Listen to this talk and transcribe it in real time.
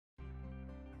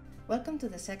Welcome to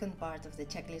the second part of the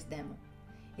checklist demo.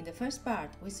 In the first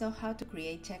part, we saw how to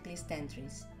create checklist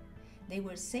entries. They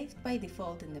were saved by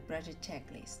default in the project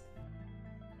checklist.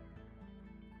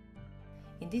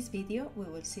 In this video, we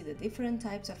will see the different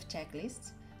types of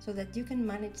checklists so that you can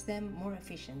manage them more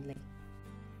efficiently.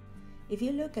 If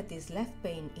you look at this left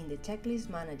pane in the Checklist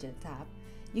Manager tab,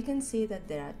 you can see that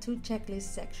there are two checklist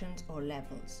sections or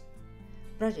levels.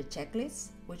 Project checklists,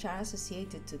 which are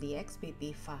associated to the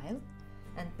XBP file,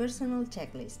 and personal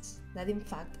checklists, that in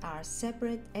fact are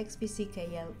separate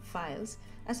XBCKL files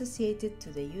associated to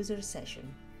the user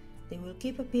session. They will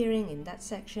keep appearing in that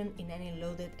section in any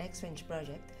loaded Xbench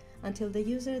project until the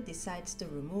user decides to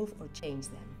remove or change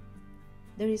them.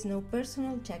 There is no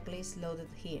personal checklist loaded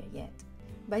here yet.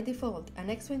 By default, an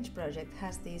Xbench project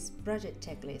has this project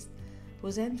checklist,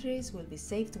 whose entries will be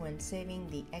saved when saving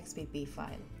the XBP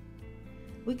file.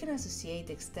 We can associate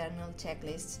external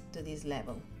checklists to this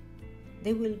level.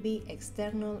 They will be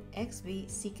external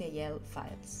XBCKL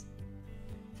files.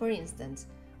 For instance,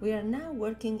 we are now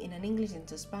working in an English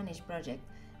into Spanish project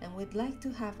and would like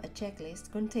to have a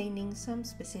checklist containing some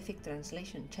specific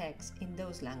translation checks in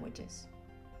those languages.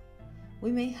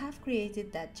 We may have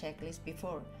created that checklist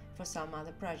before for some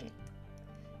other project.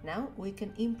 Now we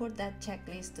can import that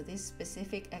checklist to this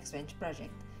specific Xbench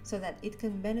project so that it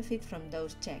can benefit from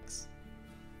those checks.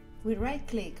 We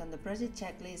right-click on the Project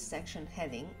Checklist section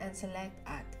heading and select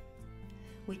Add.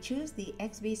 We choose the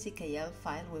XBCKL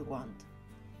file we want,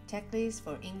 Checklist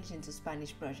for English into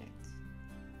Spanish project.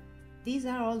 These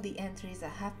are all the entries that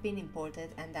have been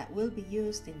imported and that will be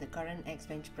used in the current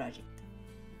Xbench project.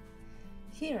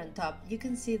 Here on top, you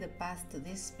can see the path to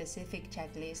this specific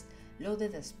checklist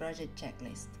loaded as Project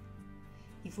Checklist.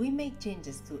 If we make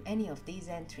changes to any of these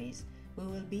entries, we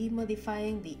will be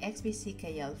modifying the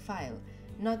XBCKL file,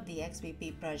 not the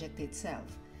XBP project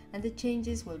itself, and the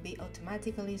changes will be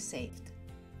automatically saved.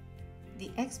 The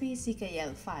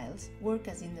XBCKL files work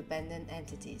as independent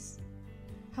entities.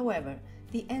 However,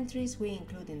 the entries we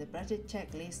include in the project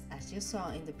checklist, as you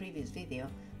saw in the previous video,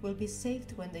 will be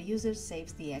saved when the user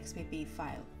saves the XBP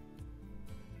file.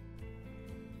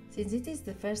 Since it is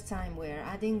the first time we are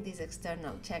adding this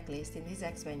external checklist in this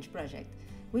Xbench project,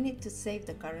 we need to save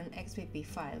the current XBP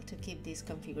file to keep this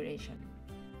configuration.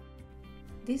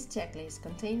 This checklist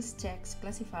contains checks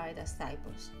classified as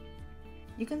typos.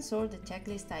 You can sort the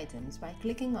checklist items by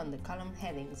clicking on the column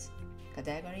headings,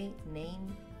 category,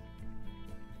 name.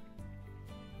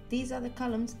 These are the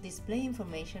columns display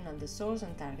information on the source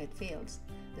and target fields,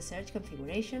 the search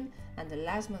configuration, and the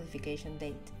last modification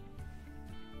date.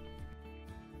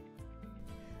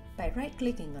 By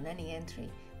right-clicking on any entry,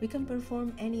 we can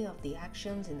perform any of the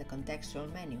actions in the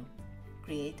contextual menu: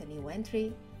 create a new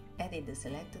entry, edit the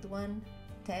selected one,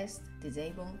 test,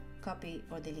 disable, copy,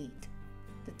 or delete.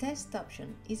 The test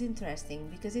option is interesting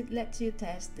because it lets you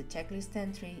test the checklist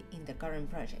entry in the current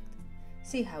project.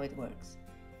 See how it works.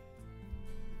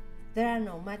 There are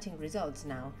no matching results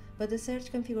now, but the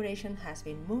search configuration has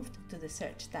been moved to the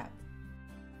Search tab.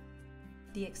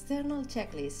 The external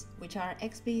checklists, which are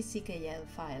XBCKL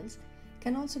files,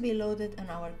 can also be loaded on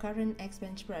our current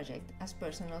Xbench project as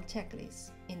personal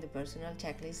checklists in the Personal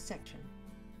Checklist section.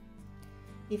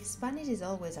 If Spanish is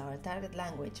always our target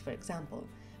language, for example,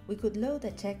 we could load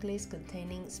a checklist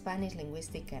containing Spanish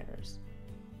linguistic errors.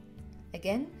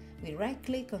 Again, we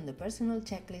right-click on the Personal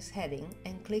Checklist heading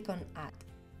and click on Add.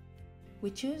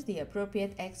 We choose the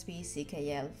appropriate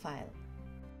XBCKL file.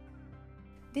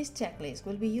 This checklist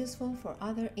will be useful for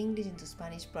other English into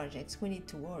Spanish projects we need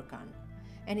to work on,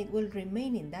 and it will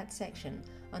remain in that section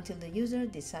until the user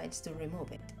decides to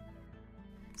remove it.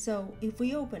 So, if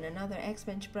we open another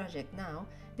Xbench project now,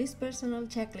 this personal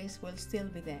checklist will still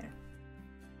be there.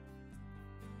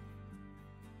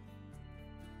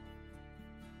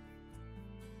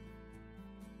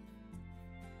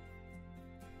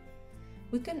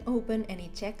 We can open any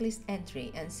checklist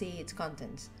entry and see its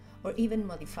contents, or even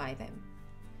modify them.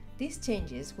 These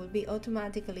changes will be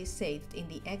automatically saved in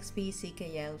the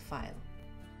XBCKL file.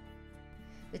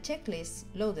 The checklists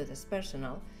loaded as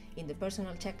personal in the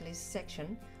Personal Checklist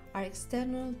section are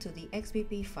external to the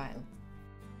XBP file.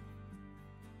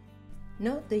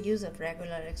 Note the use of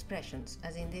regular expressions,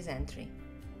 as in this entry.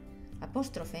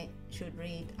 Apostrophe should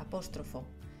read apostrofo,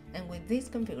 and with this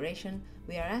configuration,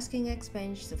 we are asking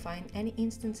Xbench to find any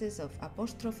instances of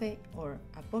apostrophe or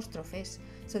apostrophes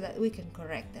so that we can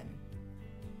correct them.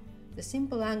 The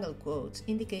simple angle quotes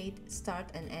indicate start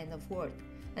and end of word,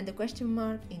 and the question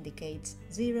mark indicates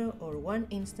 0 or 1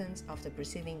 instance of the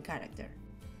preceding character.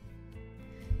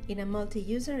 In a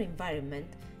multi-user environment,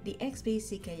 the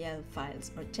XBCKL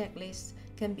files or checklists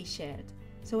can be shared,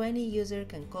 so any user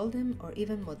can call them or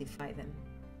even modify them.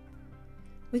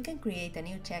 We can create a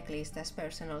new checklist as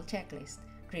personal checklist,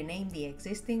 rename the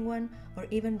existing one, or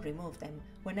even remove them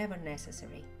whenever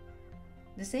necessary.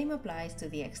 The same applies to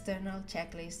the external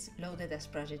checklists loaded as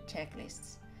project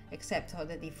checklists, except for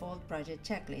the default project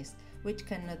checklist, which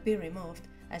cannot be removed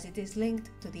as it is linked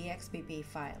to the XBP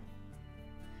file.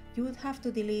 You would have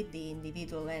to delete the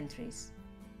individual entries.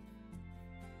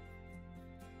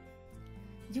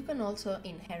 You can also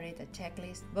inherit a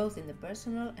checklist both in the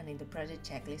personal and in the project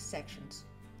checklist sections.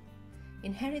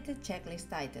 Inherited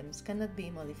checklist items cannot be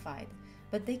modified,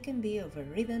 but they can be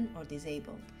overridden or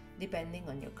disabled, depending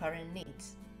on your current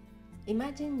needs.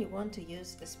 Imagine you want to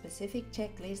use a specific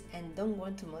checklist and don't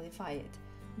want to modify it,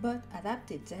 but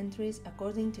adapt its entries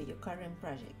according to your current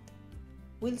project.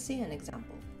 We'll see an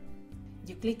example.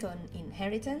 You click on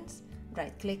Inheritance,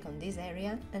 right-click on this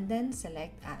area, and then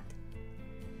select Add.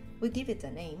 We give it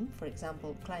a name, for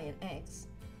example, Client X.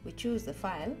 We choose the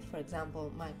file, for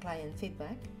example, My Client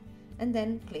Feedback, and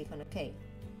then click on OK.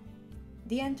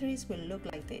 The entries will look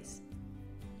like this.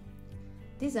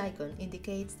 This icon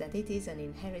indicates that it is an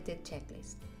inherited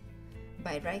checklist.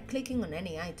 By right-clicking on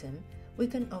any item, we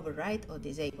can override or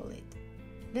disable it.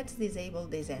 Let's disable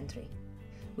this entry.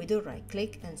 We do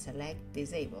right-click and select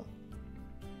Disable.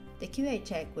 The QA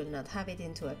check will not have it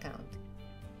into account.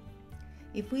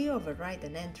 If we override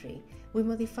an entry, we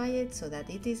modify it so that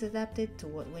it is adapted to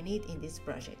what we need in this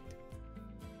project.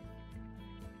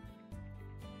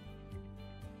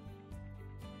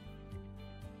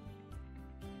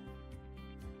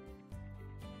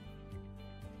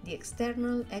 The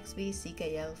external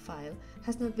XBCKL file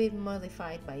has not been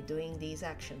modified by doing these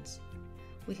actions.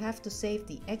 We have to save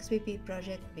the XBP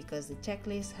project because the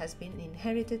checklist has been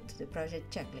inherited to the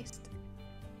project checklist.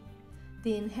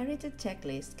 The inherited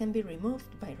checklist can be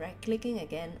removed by right-clicking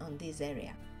again on this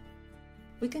area.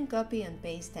 We can copy and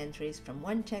paste entries from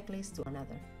one checklist to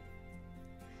another.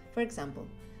 For example,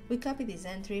 we copy this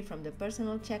entry from the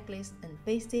personal checklist and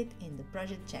paste it in the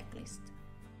project checklist.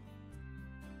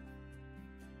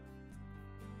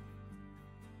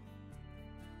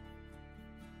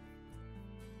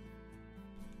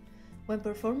 When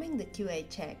performing the QA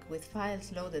check with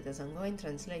files loaded as ongoing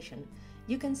translation,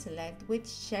 you can select which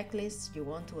checklists you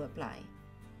want to apply.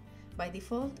 By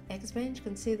default, Xbench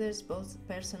considers both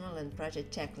personal and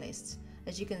project checklists,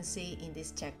 as you can see in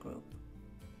this check group.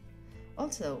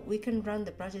 Also, we can run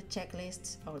the project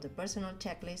checklists or the personal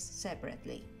checklists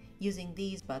separately, using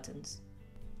these buttons.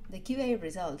 The QA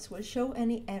results will show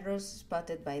any errors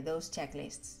spotted by those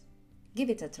checklists. Give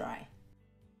it a try.